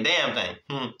listen to a damn thing.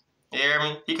 You hear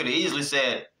me? He could have easily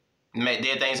said,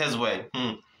 did things his way.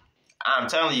 I'm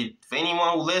telling you, for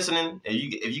anyone who's listening,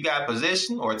 if you got a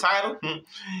position or a title,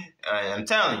 I'm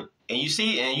telling you, and you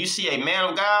see a man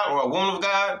of God or a woman of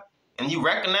God, and you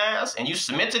recognize and you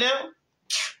submit to them,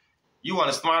 you one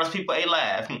of the smartest people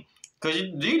alive. Because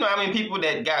do you know how many people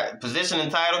that got position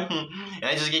and title, and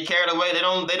they just get carried away? They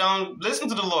don't listen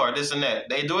to the Lord, this and that.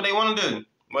 They do what they want to do.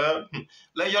 Well,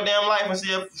 live your damn life and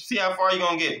see how far you're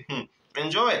gonna get.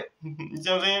 Enjoy it. You know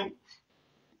what I'm saying?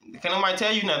 Can nobody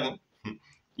tell you nothing?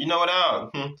 You know it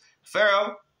all.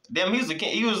 Pharaoh, damn, he was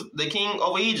the king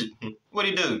over Egypt.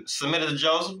 What'd he do? Submitted to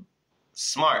Joseph?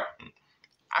 Smart.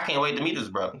 I can't wait to meet this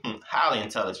brother. Highly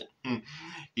intelligent.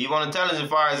 He wasn't intelligent as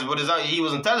far as he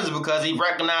was intelligent because he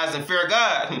recognized and feared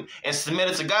God and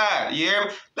submitted to God. You hear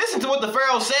me? Listen to what the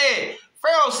Pharaoh said.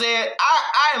 Pharaoh said,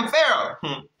 I am Pharaoh.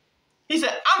 He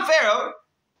said, I'm Pharaoh.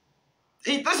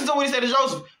 Listen to what he said to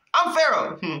Joseph. I'm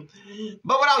Pharaoh.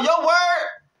 But without your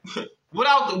word,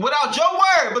 without your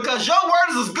word, because your word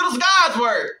is as good as God's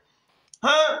word.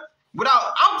 I'm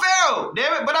Pharaoh,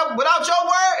 damn it. But without your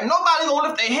word, nobody gonna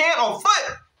lift their hand or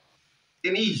foot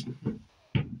in Egypt.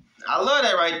 I love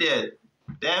that right there.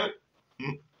 Damn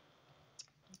it.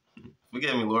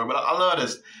 Forgive me, Lord, but I love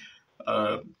this.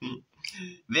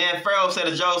 Then Pharaoh said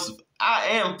to Joseph, I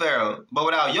am Pharaoh, but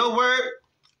without your word,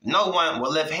 no one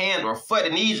will lift hand or foot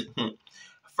in Egypt.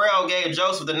 Pharaoh gave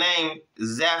Joseph the name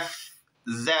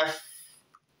Zephaniah,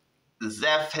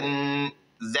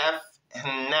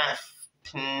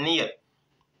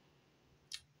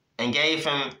 and gave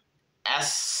him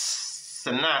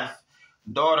Asenath,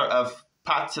 daughter of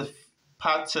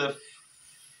Potipharah,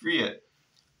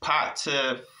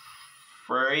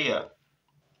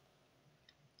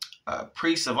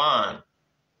 priest of On,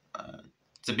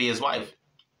 to be his wife.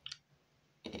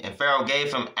 And Pharaoh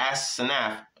gave him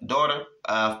Asenath, daughter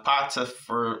of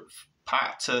Potipharah,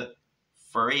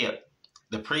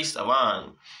 the priest of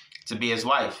On, to be his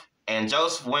wife. And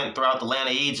Joseph went throughout the land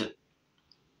of Egypt.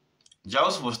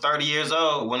 Joseph was 30 years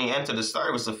old when he entered the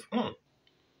service of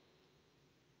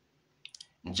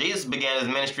Jesus began his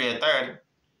ministry at 30.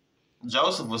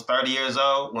 Joseph was 30 years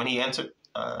old when he entered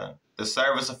the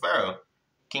service of Pharaoh,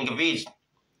 king of Egypt.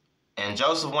 And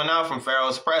Joseph went out from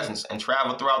Pharaoh's presence and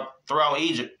traveled throughout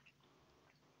Egypt.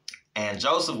 And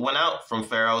Joseph went out from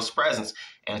Pharaoh's presence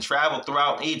and traveled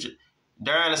throughout Egypt.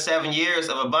 During the 7 years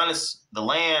of abundance, the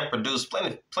land produced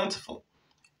plentiful.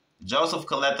 Joseph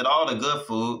collected all the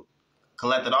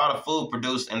food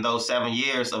produced in those 7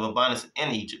 years of abundance in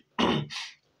Egypt,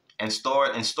 and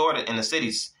stored it in the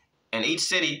cities. In each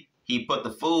city, he put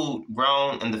the food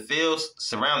grown in the fields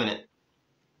surrounding it.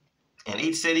 In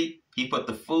each city, he put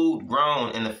the food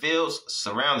grown in the fields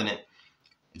surrounding it.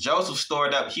 Joseph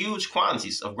stored up huge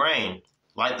quantities of grain,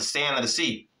 like the sand of the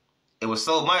sea. It was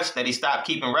so much that he stopped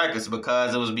keeping records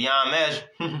because it was beyond measure.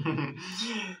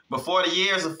 Before the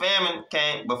years of famine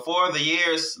came,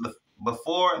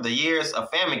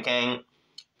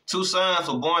 2 sons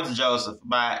were born to Joseph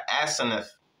by Asenath,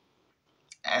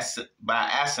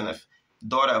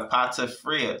 daughter of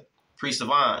Potipharah, priest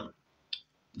of On.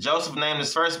 Joseph named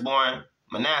his firstborn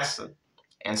Manasseh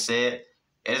and said,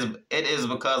 It is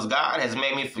because God has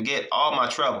made me forget all my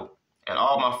trouble and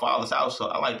all my father's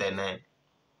household. I like that name,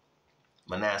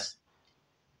 Manasseh.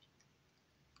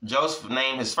 Joseph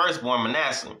named his firstborn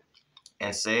Manasseh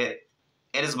and said,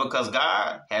 "It is because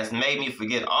God has made me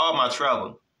forget all my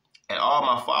trouble and all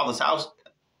my father's house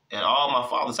and all my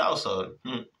father's household."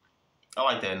 I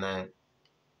like that name.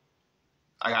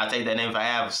 I gotta take that name if I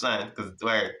have a son, because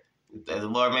the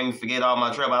Lord made me forget all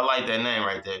my trouble. I like that name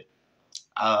right there.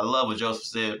 I love what Joseph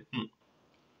said.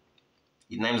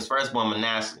 He named his firstborn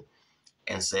Manasseh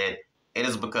and said, "It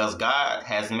is because God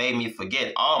has made me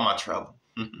forget all my trouble."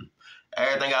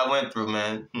 Everything I went through,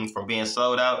 man, from being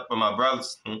sold out for my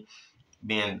brothers,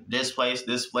 being displaced,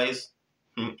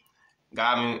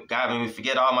 God made me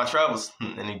forget all my troubles,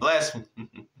 and He blessed me.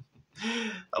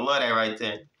 I love that right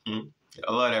there.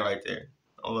 I love that right there.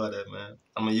 I love that, man.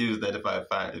 I'm gonna use that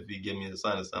if He give me a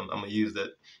son or something. I'm gonna use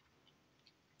that.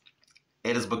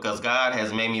 It is because God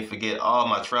has made me forget all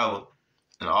my trouble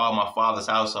and all my father's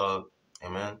household.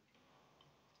 Amen.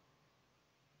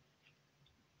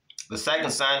 The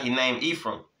second son he named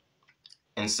Ephraim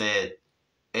and said,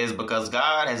 "It is because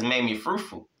God has made me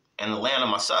fruitful in the land of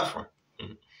my suffering."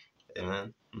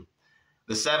 Amen.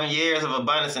 The 7 years of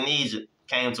abundance in Egypt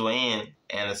came to an end,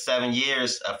 and the 7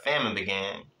 years of famine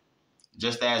began.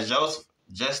 Just as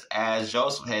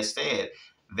Joseph had said,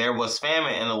 there was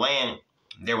famine in the land.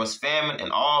 There was famine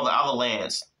in all the other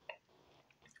lands,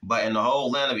 but in the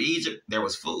whole land of Egypt there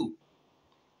was food.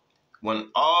 When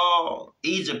all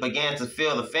Egypt began to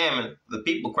feel the famine, the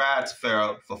people cried to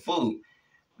Pharaoh for food.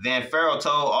 Then Pharaoh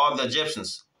told all the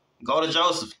Egyptians, "Go to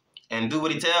Joseph and do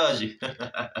what he tells you."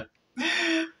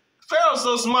 Pharaoh's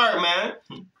so smart, man.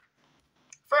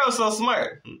 Pharaoh's so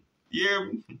smart.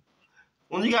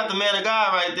 When you got the man of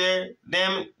God right there,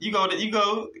 damn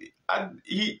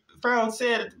it, Pharaoh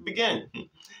said at the beginning,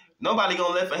 "Nobody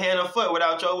gonna lift a hand or foot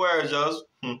without your words, Joseph.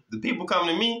 The people come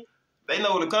to me, they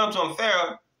know who to come to. I'm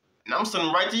Pharaoh, and I'm sending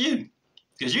them right to you,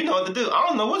 because you know what to do. I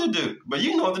don't know what to do, but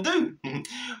you know what to do."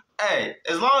 Hey,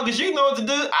 as long as you know what to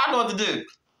do, I know what to do,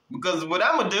 because what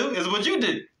I'm gonna do is what you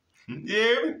do.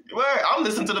 Yeah, well, I'm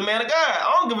listening to the man of God.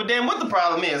 I don't give a damn what the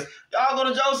problem is. Y'all go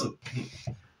to Joseph.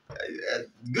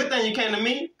 Good thing you came to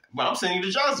me, but I'm sending you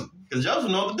to Joseph, because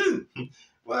Joseph know what to do.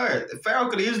 Word. Pharaoh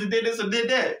could have easily did this or did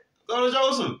that. Go to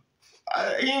Joseph.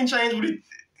 He ain't changed what he.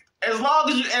 As long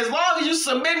as you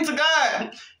submitting to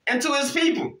God and to His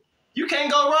people, you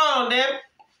can't go wrong, damn.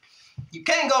 You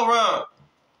can't go wrong.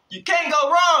 You can't go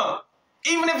wrong.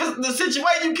 Even if it's the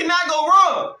situation, you cannot go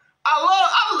wrong.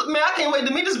 I can't wait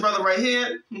to meet this brother right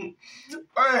here. All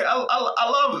right, I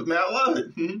love it, man. I love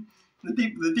it.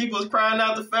 The people is crying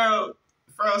out to Pharaoh.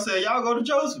 Pharaoh said, "Y'all go to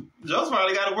Joseph. Joseph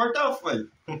already got it worked out for you."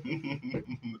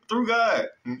 Through God.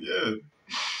 Yeah.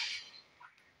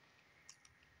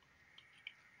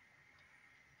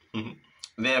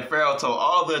 Then Pharaoh told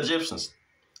all the Egyptians,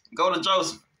 "Go to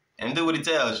Joseph and do what he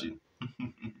tells you."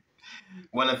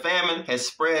 When the famine had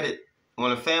spread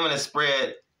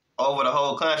over the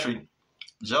whole country,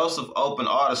 Joseph opened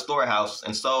all the storehouses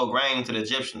and sold grain to the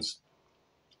Egyptians.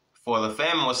 For the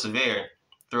famine was severe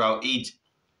throughout Egypt,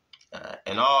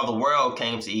 and all the world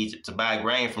came to Egypt to buy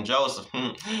grain from Joseph.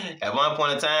 At one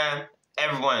point in time,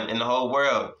 everyone in the whole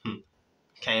world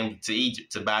came to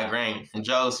Egypt to buy grain from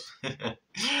Joseph.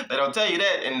 They don't tell you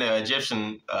that in the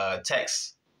Egyptian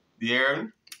text. Yeah,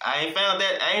 I ain't found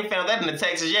that in the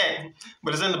text yet,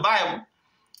 but it's in the Bible.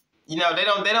 You know, they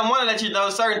don't want to let you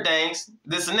know certain things,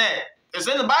 this and that. It's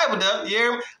in the Bible, though.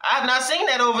 Yeah, I have not seen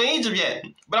that over in Egypt yet,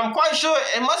 but I'm quite sure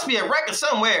it must be a record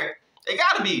somewhere. It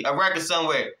got to be a record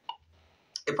somewhere.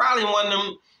 It probably one of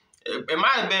them. It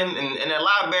might have been in the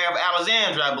library of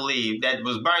Alexandria, I believe, that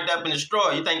was burnt up and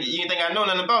destroyed. You think I know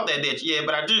nothing about that, did you? Yeah,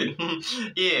 but I do.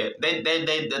 Yeah,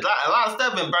 a lot of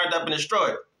stuff been burnt up and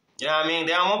destroyed. You know what I mean?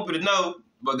 They don't want people to know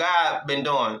what God been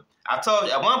doing. I told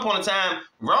you, at one point in time,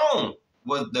 Rome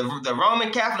was the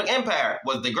Roman Catholic Empire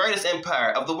was the greatest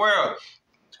empire of the world.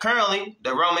 Currently,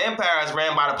 the Roman Empire is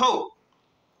ran by the Pope.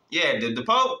 Yeah, the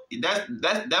Pope, that's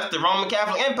the Roman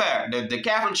Catholic Empire. The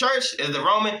Catholic Church is the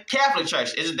Roman Catholic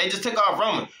Church. They just took off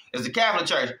Roman. It's the Catholic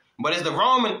Church. But it's the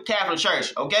Roman Catholic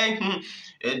Church, okay?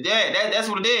 That's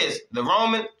what it is. The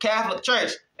Roman Catholic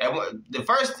Church. At one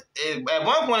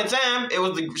point in time, it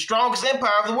was the strongest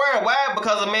empire of the world. Why?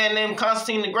 Because a man named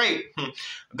Constantine the Great.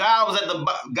 God was at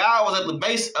the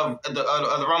base of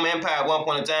the Roman Empire at one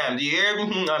point in time. Do you hear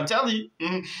me? I'm telling you.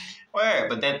 Where?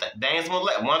 But then things won't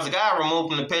let. Once God removed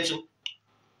from the picture,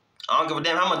 I don't give a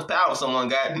damn how much power someone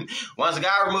got. Once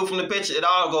God removed from the picture, it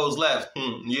all goes left.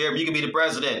 You can be the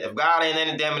president. If God ain't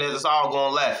any damn it, it's all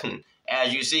going left.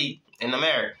 As you see in the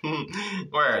marriage.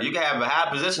 Where you can have a high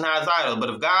position, high title, but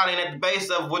if God ain't at the base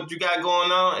of what you got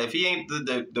going on, if He ain't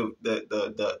the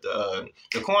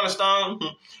cornerstone,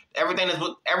 everything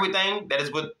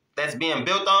that's being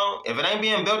built on, if it ain't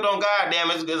being built on God, damn,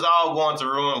 it's all going to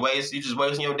ruin, waste. You just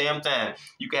wasting your damn time.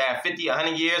 You can have 50,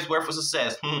 100 years worth of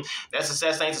success. That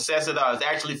success ain't success at all. It's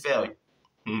actually failure.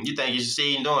 You think you should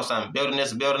see you doing something, building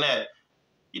this and building that.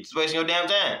 You just wasting your damn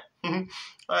time.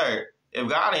 All right. If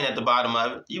God ain't at the bottom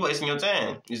of it, you wasting your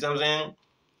time. You see what I'm saying?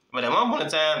 But at one point in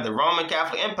time, the Roman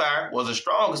Catholic Empire was the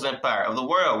strongest empire of the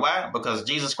world. Why? Because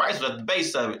Jesus Christ was at the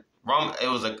base of it. It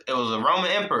was a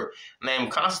Roman emperor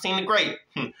named Constantine the Great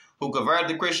who converted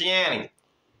to Christianity.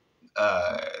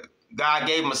 God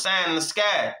gave him a sign in the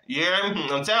sky. You hear me?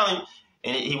 I'm telling you.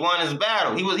 And he won his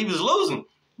battle. He was losing.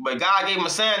 But God gave him a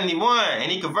sign and he won.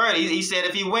 And he converted. He said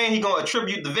if he win, he going to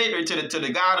attribute the victory to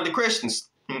the God of the Christians.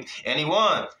 And he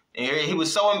won. And he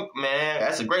was so, man,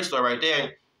 that's a great story right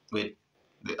there. With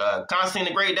Constantine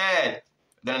the Great died.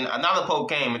 Then another pope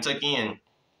came and took in.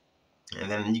 And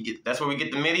then that's where we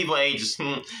get the medieval ages.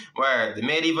 Where the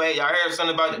medieval age, y'all heard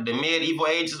something about the medieval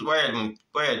ages? Where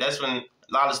that's when a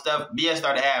lot of stuff, BS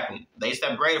started happening. They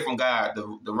separated from God,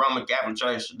 the Roman Catholic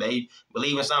Church. They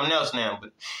believe in something else now.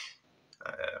 But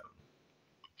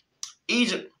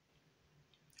Egypt,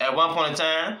 at one point in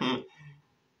time,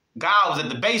 God was at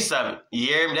the base of it. You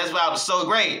hear me? That's why it was so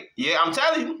great. Yeah, I'm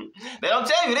telling you. They don't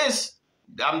tell you this.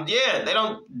 They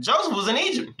don't. Joseph was in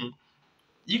Egypt.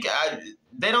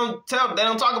 They don't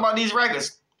talk about these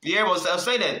records. You hear me? They'll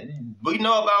say that. We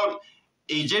know about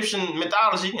Egyptian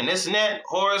mythology and this and that,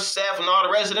 Horus, Seth, and all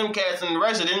the rest of them cats and the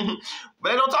rest of them.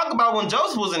 But they don't talk about when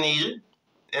Joseph was in Egypt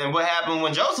and what happened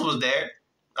when Joseph was there.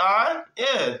 All right,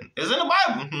 yeah, it's in the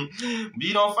Bible. But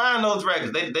you don't find those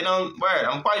records. They don't. Word.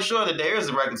 I'm quite sure that there is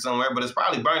a record somewhere, but it's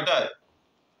probably burnt up.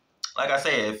 Like I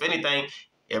said, if anything,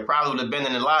 it probably would have been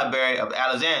in the library of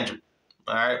Alexandria.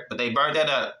 All right, but they burnt that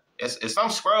up. It's some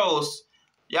scrolls.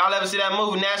 Y'all ever see that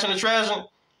movie National Treasure?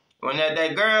 When that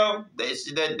girl,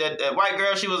 that white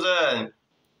girl, she was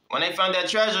when they found that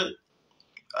treasure,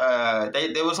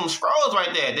 there was some scrolls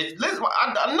right there.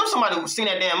 I know somebody seen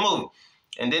that damn movie.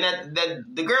 And then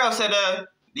the girl said,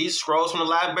 these scrolls from the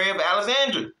library of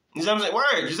Alexandria. You see what I'm saying?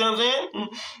 Word. You see what I'm saying?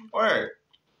 Word.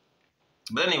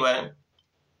 But anyway,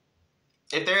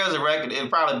 if there is a record, it'll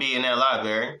probably be in that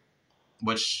library,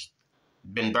 which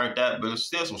been burnt up, but there's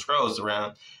still some scrolls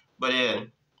around. But yeah.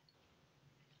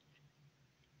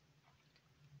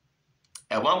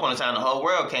 At one point in time, the whole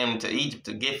world came to Egypt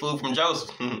to get food from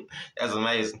Joseph. That's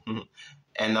amazing.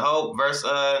 And the whole verse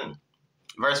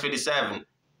 57.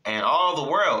 And all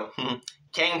the world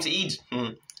came to Egypt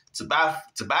to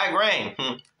buy grain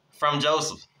from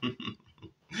Joseph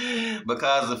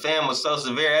because the famine was so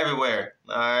severe everywhere.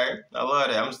 All right, I love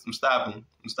that. I'm stopping.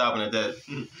 I'm stopping at that.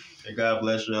 And God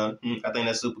bless y'all. I think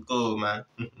that's super cool, man.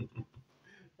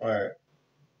 All right.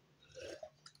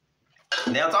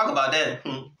 Now talk about that.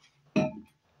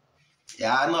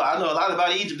 Yeah, I know a lot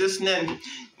about Egypt. This and that.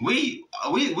 We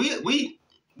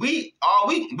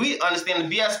understand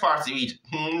the BS parts of Egypt.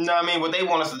 You know what I mean? What they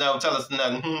want us to know, tell us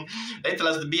nothing. They tell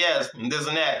us the BS and this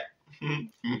and that.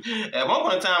 At one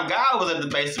point in time, God was at the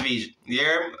base of Egypt.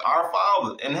 Yeah, our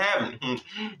Father in heaven.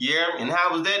 Yeah, and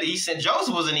how was that? He said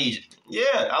Joseph was in Egypt.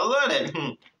 Yeah, I love that.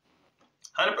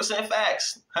 100%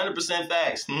 facts. 100%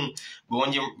 facts. But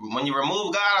when you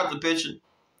remove God out the picture,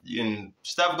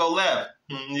 stuff go left.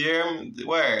 Yeah,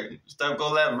 where stuff go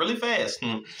left really fast.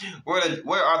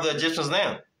 Where are the Egyptians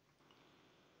now?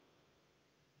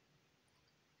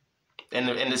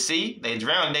 In the sea, they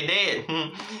drowned, they dead.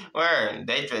 Where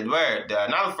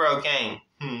another Pharaoh came.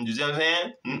 You see what I'm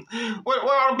saying? Where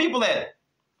are the people at?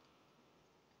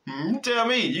 You tell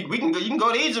me. You can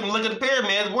go to Egypt and look at the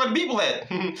pyramids. Where the people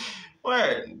at?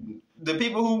 Where the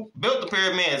people who built the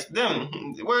pyramids? Them.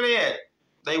 Where they at?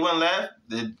 They went left.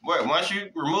 Once you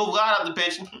remove God out of the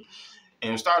picture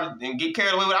and get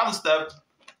carried away with other stuff,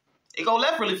 it go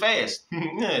left really fast.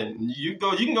 Yeah, you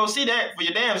can go see that for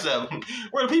your damn self.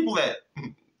 Where the people at?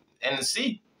 And the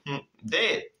sea,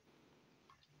 dead.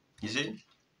 You see?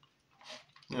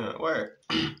 Yeah, where?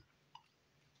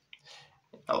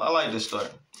 I like this story.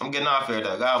 I'm getting off here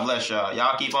though. God bless y'all.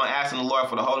 Y'all keep on asking the Lord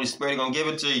for the Holy Spirit. He's gonna give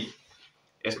it to you.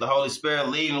 It's the Holy Spirit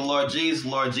leading the Lord Jesus.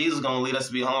 Lord Jesus is going to lead us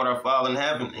to be home with our Father in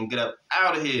heaven and get up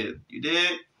out of here. You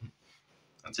did?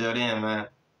 Until then, man,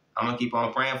 I'm going to keep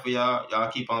on praying for y'all.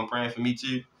 Y'all keep on praying for me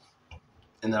too.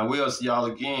 And I will see y'all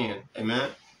again.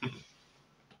 Amen.